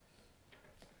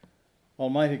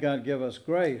Almighty God, give us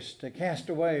grace to cast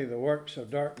away the works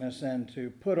of darkness and to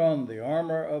put on the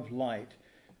armor of light,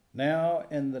 now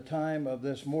in the time of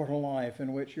this mortal life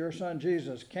in which your Son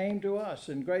Jesus came to us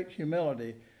in great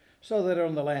humility, so that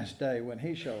on the last day, when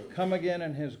he shall come again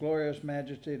in his glorious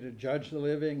majesty to judge the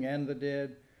living and the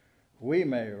dead, we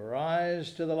may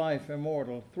rise to the life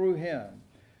immortal through him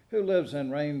who lives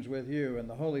and reigns with you in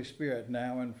the Holy Spirit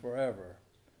now and forever.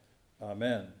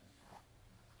 Amen.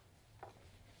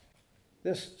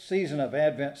 This season of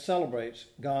Advent celebrates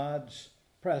God's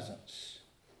presence,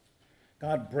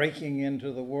 God breaking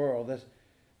into the world.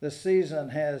 This season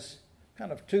has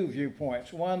kind of two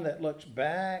viewpoints. One that looks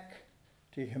back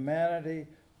to humanity,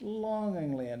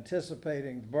 longingly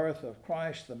anticipating the birth of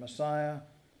Christ the Messiah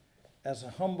as a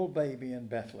humble baby in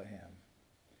Bethlehem.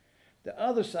 The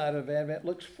other side of Advent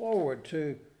looks forward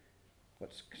to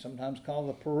what's sometimes called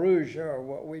the Parousia, or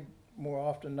what we more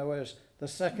often know as the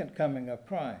second coming of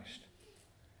Christ,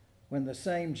 when the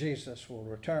same Jesus will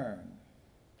return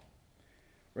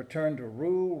to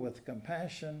rule with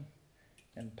compassion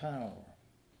and power.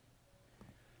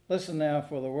 Listen now,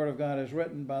 for the word of God is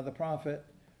written by the prophet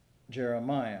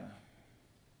Jeremiah.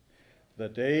 The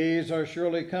days are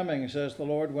surely coming, says the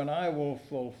Lord, when I will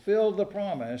fulfill the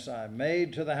promise I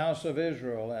made to the house of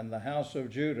Israel and the house of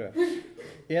Judah.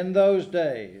 In those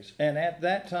days and at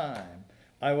that time,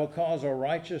 I will cause a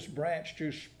righteous branch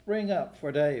to spring up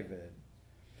for David,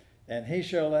 and he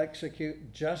shall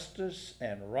execute justice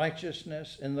and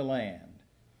righteousness in the land.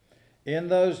 In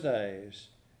those days,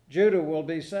 Judah will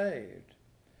be saved,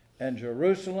 and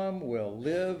Jerusalem will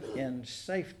live in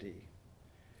safety.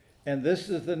 And this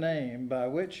is the name by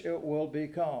which it will be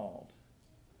called: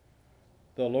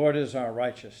 the Lord is our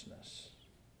righteousness.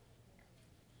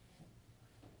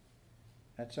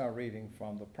 That's our reading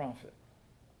from the prophet.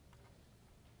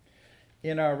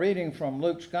 In our reading from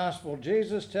Luke's Gospel,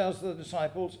 Jesus tells the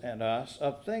disciples and us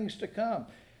of things to come.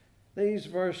 These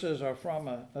verses are from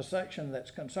a section that's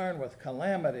concerned with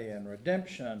calamity and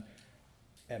redemption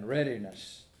and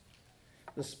readiness.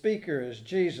 The speaker is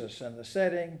Jesus, and the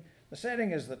setting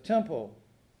is the temple.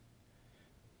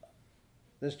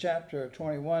 This chapter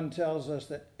 21 tells us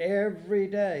that every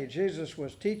day Jesus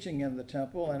was teaching in the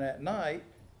temple, and at night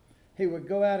he would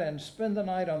go out and spend the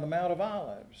night on the Mount of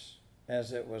Olives,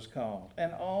 as it was called.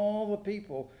 And all the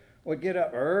people would get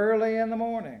up early in the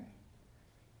morning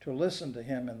to listen to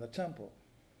him in the temple.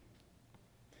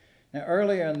 Now,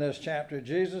 earlier in this chapter,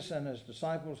 Jesus and his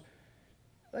disciples,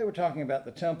 they were talking about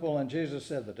the temple, and Jesus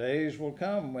said, the days will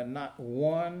come when not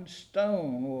one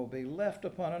stone will be left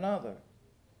upon another.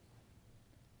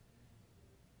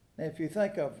 Now, if you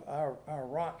think of our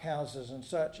rock houses and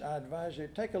such, I advise you,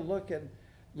 take a look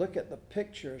at the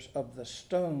pictures of the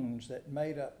stones that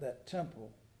made up that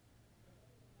temple.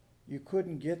 You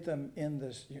couldn't get them in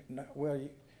this,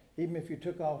 even if you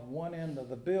took off one end of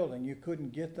the building, you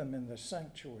couldn't get them in the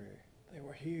sanctuary. They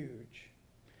were huge.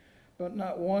 But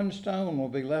not one stone will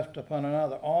be left upon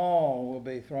another. All will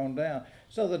be thrown down.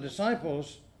 So the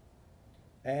disciples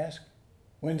ask,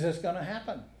 when's this going to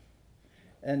happen?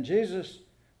 And Jesus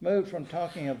moved from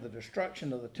talking of the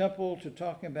destruction of the temple to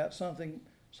talking about something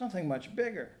much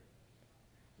bigger,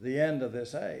 the end of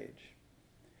this age.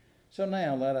 So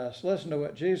now let us listen to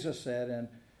what Jesus said in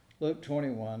Luke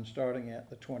 21, starting at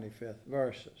the 25th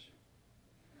verses.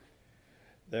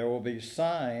 There will be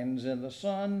signs in the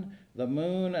sun, the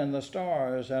moon, and the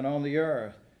stars, and on the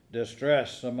earth,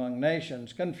 distress among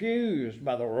nations, confused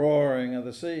by the roaring of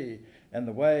the sea and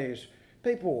the waves.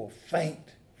 People will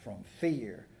faint from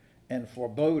fear and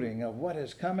foreboding of what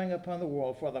is coming upon the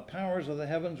world, for the powers of the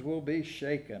heavens will be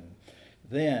shaken.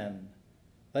 Then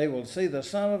they will see the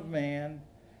Son of Man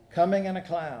coming in a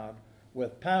cloud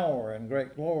with power and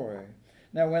great glory.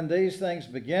 Now, when these things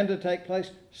begin to take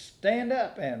place, stand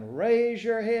up and raise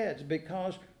your heads,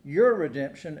 because your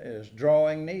redemption is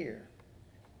drawing near.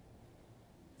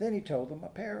 Then he told them a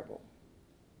parable.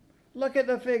 Look at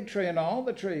the fig tree and all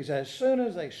the trees. As soon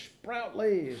as they sprout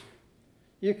leaves,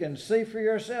 you can see for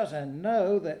yourselves and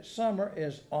know that summer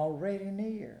is already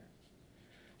near.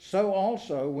 So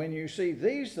also, when you see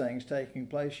these things taking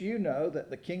place, you know that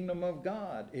the kingdom of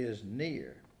God is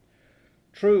near.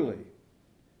 Truly,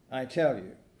 I tell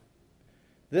you,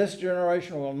 this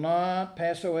generation will not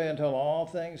pass away until all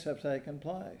things have taken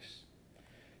place.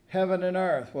 Heaven and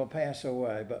earth will pass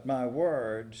away, but my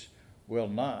words will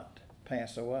not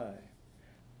pass away.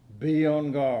 Be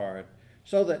on guard,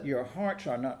 so that your hearts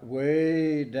are not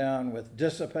weighed down with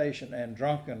dissipation and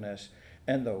drunkenness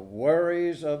and the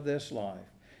worries of this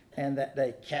life, and that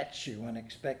they catch you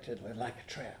unexpectedly like a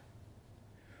trap.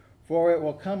 For it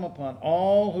will come upon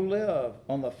all who live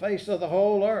on the face of the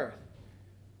whole earth.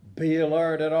 Be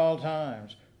alert at all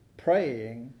times,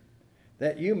 praying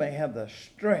that you may have the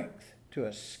strength to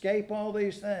escape all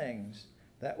these things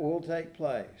that will take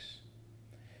place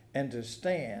and to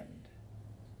stand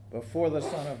before the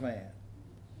Son of Man.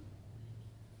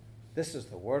 This is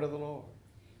the word of the Lord.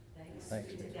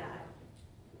 Thanks be to God.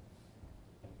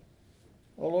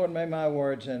 Oh Lord, may my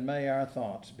words and may our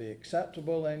thoughts be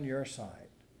acceptable in your sight,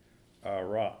 our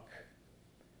rock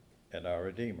and our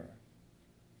Redeemer.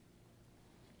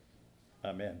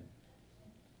 Amen.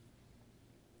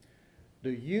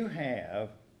 Do you have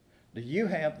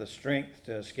the strength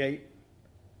to escape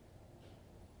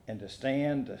and to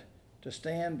stand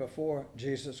before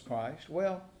Jesus Christ?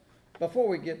 Well, before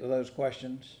we get to those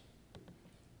questions,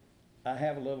 I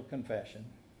have a little confession.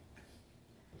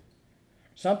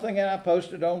 Something that I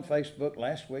posted on Facebook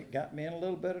last week got me in a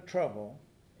little bit of trouble.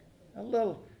 At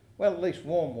least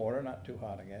warm water, not too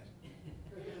hot, I guess.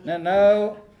 Now,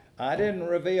 no, I didn't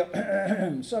reveal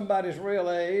somebody's real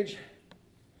age,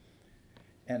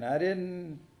 and I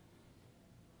didn't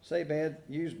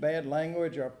use bad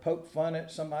language or poke fun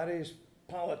at somebody's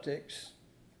politics.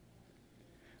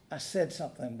 I said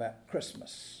something about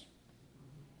Christmas.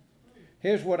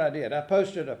 Here's what I did. I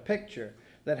posted a picture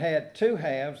that had two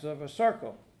halves of a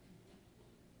circle.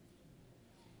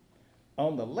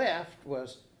 On the left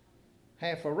was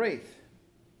half a wreath.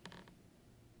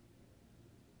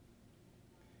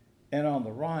 And on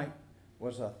the right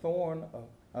was a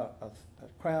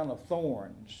crown of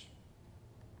thorns.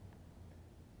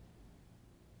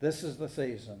 This is the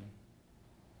season.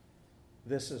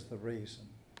 This is the reason.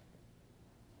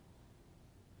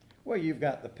 Well, you've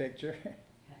got the picture.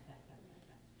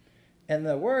 And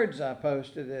the words I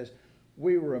posted is,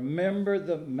 we remember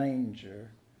the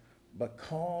manger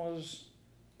because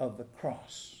of the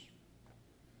cross.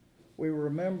 We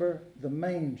remember the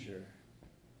manger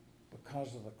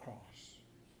because of the cross.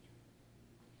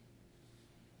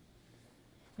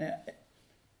 Now,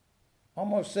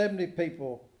 almost 70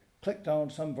 people clicked on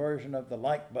some version of the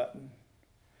like button.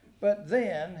 But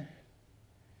then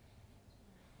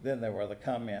there were the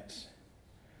comments.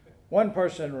 One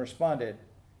person responded,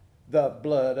 "The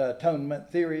blood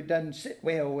atonement theory doesn't sit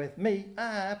well with me.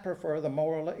 I prefer the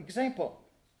moral example."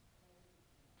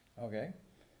 Okay.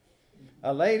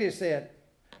 A lady said,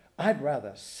 "I'd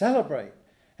rather celebrate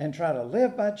and try to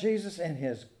live by Jesus and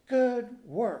his good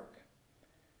work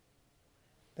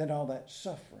than all that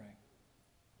suffering."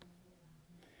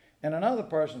 And another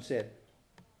person said,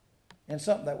 and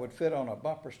something that would fit on a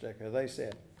bumper sticker, they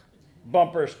said,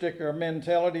 "Bumper sticker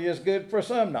mentality is good for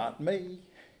some, not me."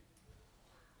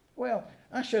 Well,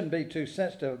 I shouldn't be too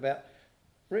sensitive about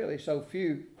really so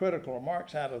few critical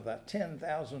remarks out of the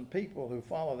 10,000 people who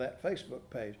follow that Facebook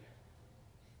page.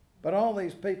 But all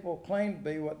these people claim to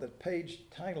be what the page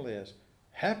title is,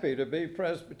 "Happy to be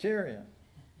Presbyterian."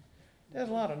 There's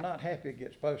a lot of not happy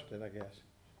gets posted, I guess.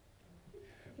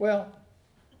 Well,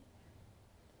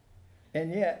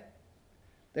 and yet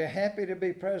they're happy to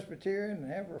be Presbyterian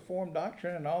and have Reformed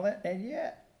doctrine and all that, and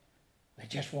yet they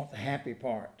just want the happy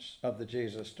parts of the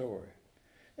Jesus story.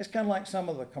 It's kind of like some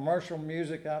of the commercial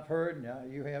music I've heard, and yeah,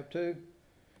 you have too.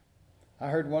 I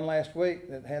heard one last week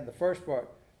that had the first part,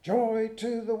 "Joy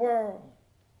to the world."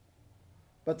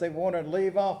 But they wanted to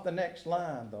leave off the next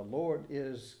line, "The Lord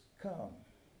is come."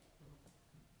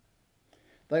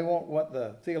 They want what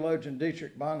the theologian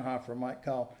Dietrich Bonhoeffer might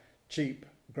call cheap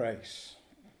grace.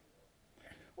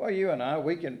 Well, you and I,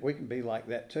 we can be like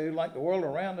that too. Like the world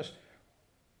around us,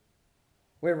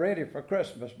 we're ready for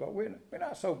Christmas, but we're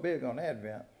not so big on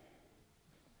Advent.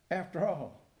 After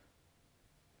all,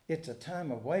 it's a time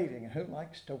of waiting, and who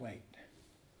likes to wait?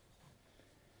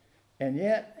 And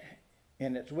yet,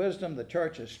 in its wisdom, the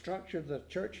church has structured the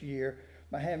church year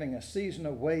by having a season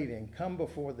of waiting come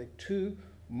before the two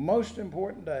most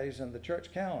important days in the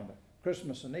church calendar,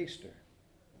 Christmas and Easter.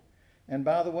 And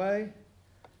by the way,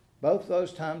 both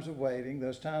those times of waiting,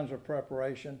 those times of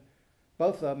preparation,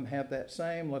 both of them have that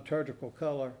same liturgical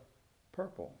color,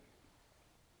 purple,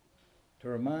 to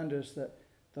remind us that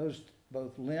those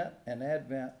both Lent and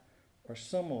Advent are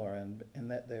similar in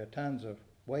that they are times of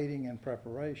waiting and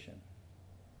preparation.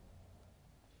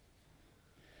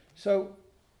 So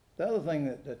the other thing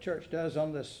that the church does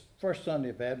on this first Sunday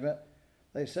of Advent,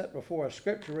 they set before us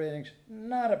scripture readings,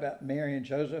 not about Mary and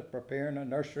Joseph preparing a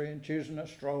nursery and choosing a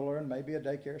stroller and maybe a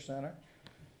daycare center.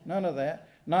 None of that.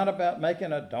 Not about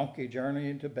making a donkey journey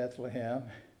into Bethlehem.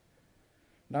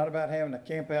 Not about having to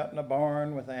camp out in a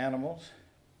barn with animals.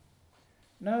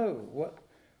 No,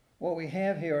 what we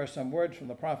have here are some words from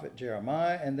the prophet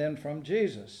Jeremiah and then from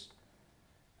Jesus.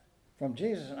 From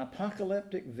Jesus, an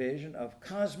apocalyptic vision of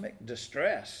cosmic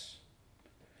distress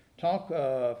talk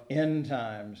of end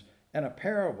times, and a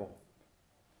parable,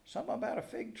 something about a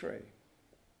fig tree.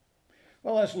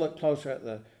 Well, let's look closer at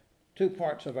the two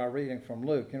parts of our reading from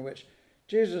Luke, in which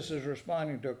Jesus is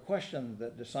responding to a question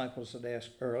that disciples had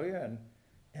asked earlier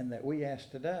and that we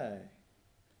ask today.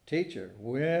 Teacher,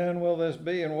 when will this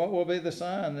be, and what will be the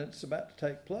sign that's about to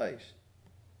take place?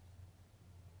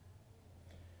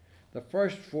 The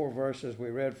first 4 verses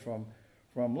we read from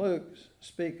Luke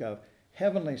speak of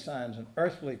heavenly signs and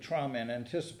earthly trauma in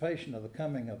anticipation of the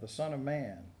coming of the Son of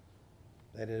Man,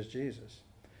 that is Jesus.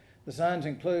 The signs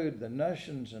include the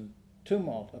notions and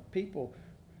tumult of people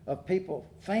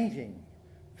fainting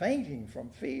from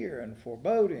fear and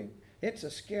foreboding. It's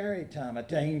a scary time, a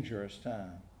dangerous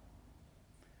time,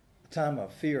 a time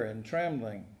of fear and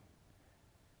trembling,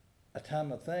 a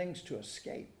time of things to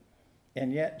escape.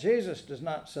 And yet Jesus does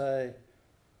not say,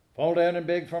 fall down and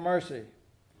beg for mercy.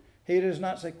 He does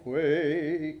not say,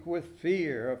 quake with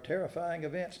fear of terrifying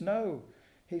events. No,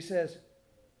 he says,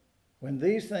 when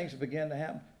these things begin to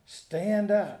happen,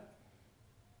 stand up.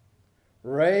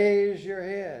 Raise your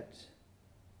heads,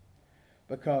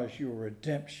 because your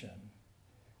redemption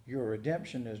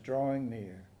is drawing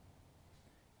near.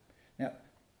 Now,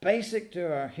 basic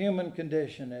to our human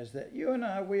condition is that you and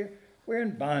I, we're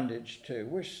in bondage to.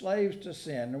 We're slaves to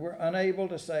sin, and we're unable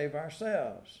to save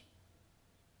ourselves.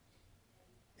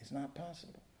 It's not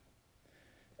possible.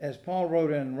 As Paul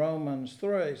wrote in Romans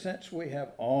 3, since we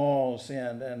have all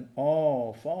sinned and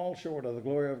all fall short of the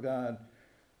glory of God,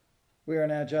 we are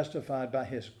now justified by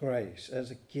his grace as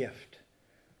a gift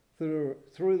through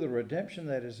the redemption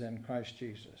that is in Christ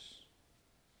Jesus.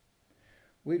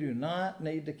 We do not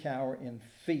need to cower in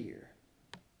fear.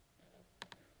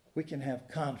 We can have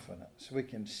confidence. We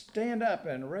can stand up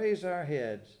and raise our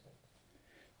heads.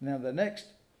 Now, the next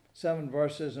 7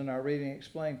 verses in our reading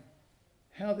explain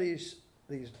how these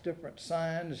different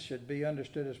signs should be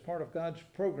understood as part of God's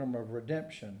program of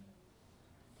redemption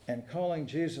and calling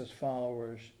Jesus'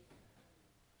 followers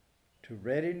to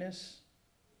readiness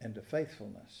and to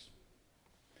faithfulness.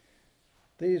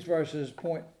 These verses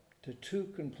point to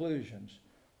 2 conclusions.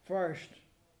 First,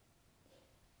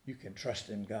 you can trust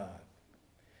in God.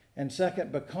 And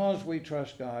second, because we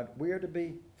trust God, we are to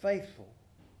be faithful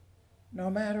no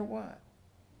matter what.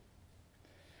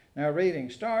 Now, reading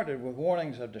started with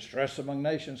warnings of distress among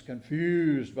nations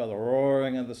confused by the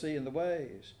roaring of the sea and the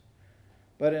waves.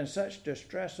 But in such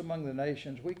distress among the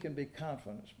nations, we can be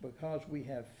confident because we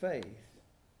have faith,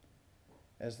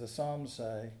 as the Psalms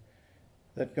say,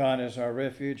 that God is our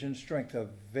refuge and strength, a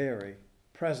very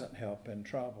present help in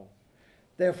trouble.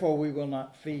 Therefore we will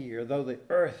not fear, though the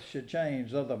earth should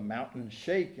change, though the mountains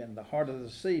shake and the heart of the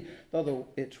sea, though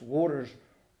its waters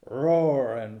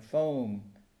roar and foam,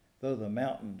 though the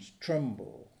mountains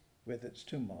tremble with its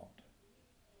tumult.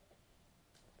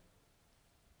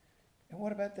 And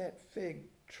what about that fig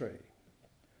tree?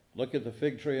 Look at the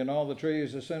fig tree and all the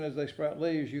trees. As soon as they sprout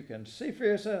leaves, you can see for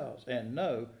yourselves and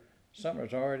know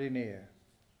summer's already near.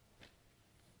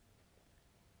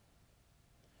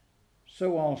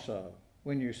 So also,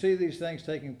 when you see these things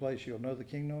taking place, you'll know the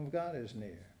kingdom of God is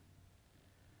near.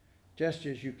 Just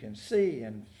as you can see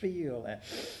and feel and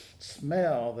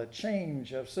smell the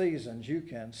change of seasons, you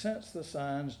can sense the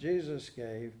signs Jesus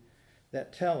gave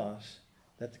that tell us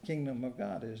that the kingdom of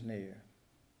God is near.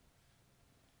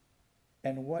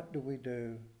 And what do we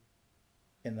do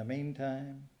in the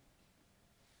meantime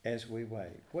as we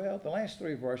wait? Well, the last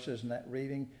 3 verses in that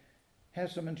reading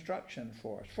have some instruction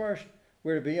for us. First,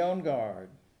 we're to be on guard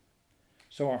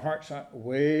so our hearts aren't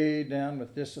weighed down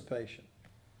with dissipation.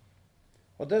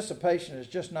 Well, dissipation is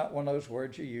just not one of those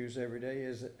words you use every day,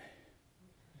 is it?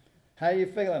 How are you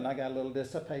feeling? I got a little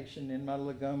dissipation in my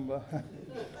lagumba.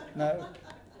 No.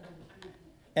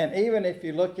 And even if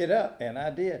you look it up, and I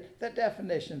did, the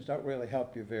definitions don't really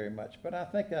help you very much, but I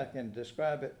think I can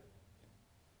describe it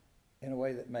in a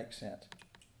way that makes sense.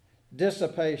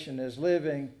 Dissipation is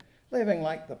living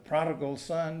like the prodigal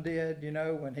son did,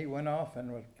 when he went off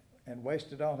and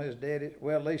wasted all his daddy.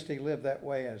 Well, at least he lived that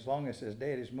way as long as his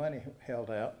daddy's money held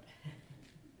out.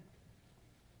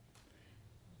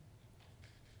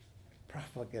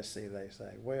 Profligacy, they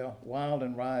say. Well, wild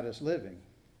and riotous living.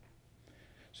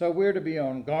 So we're to be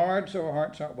on guard so our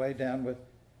hearts aren't weighed down with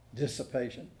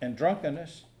dissipation and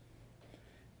drunkenness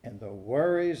and the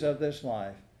worries of this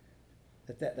life,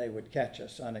 that they would catch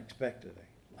us unexpectedly,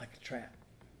 like a trap,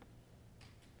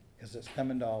 because it's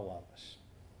coming to all of us.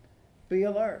 Be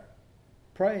alert,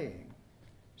 praying,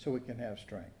 so we can have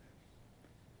strength.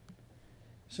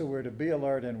 So we're to be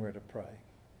alert and we're to pray.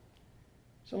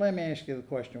 So let me ask you the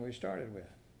question we started with.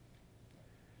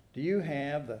 Do you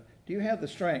have the Do you have the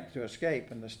strength to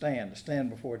escape and to stand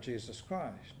before Jesus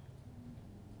Christ?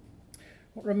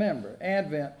 Well, remember,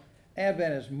 Advent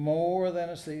is more than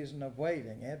a season of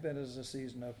waiting. Advent is a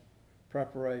season of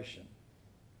preparation.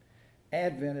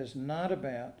 Advent is not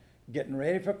about getting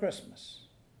ready for Christmas.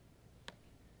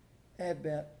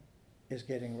 Advent is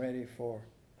getting ready for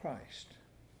Christ.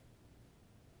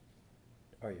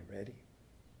 Are you ready?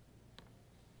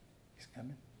 He's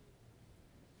coming.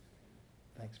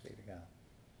 Thanks be to God.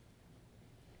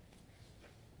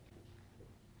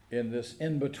 In this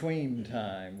in-between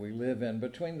time we live in,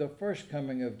 between the first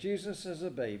coming of Jesus as a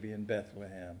baby in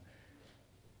Bethlehem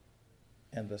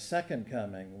and the second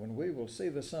coming, when we will see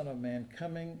the Son of Man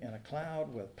coming in a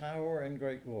cloud with power and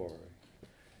great glory.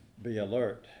 Be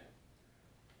alert.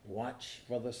 Watch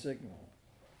for the signal.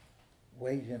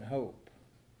 Wait in hope.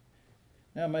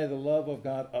 Now may the love of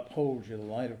God uphold you, the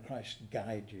light of Christ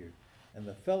guide you, and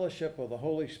the fellowship of the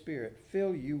Holy Spirit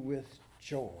fill you with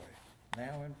joy,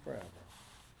 now and forever.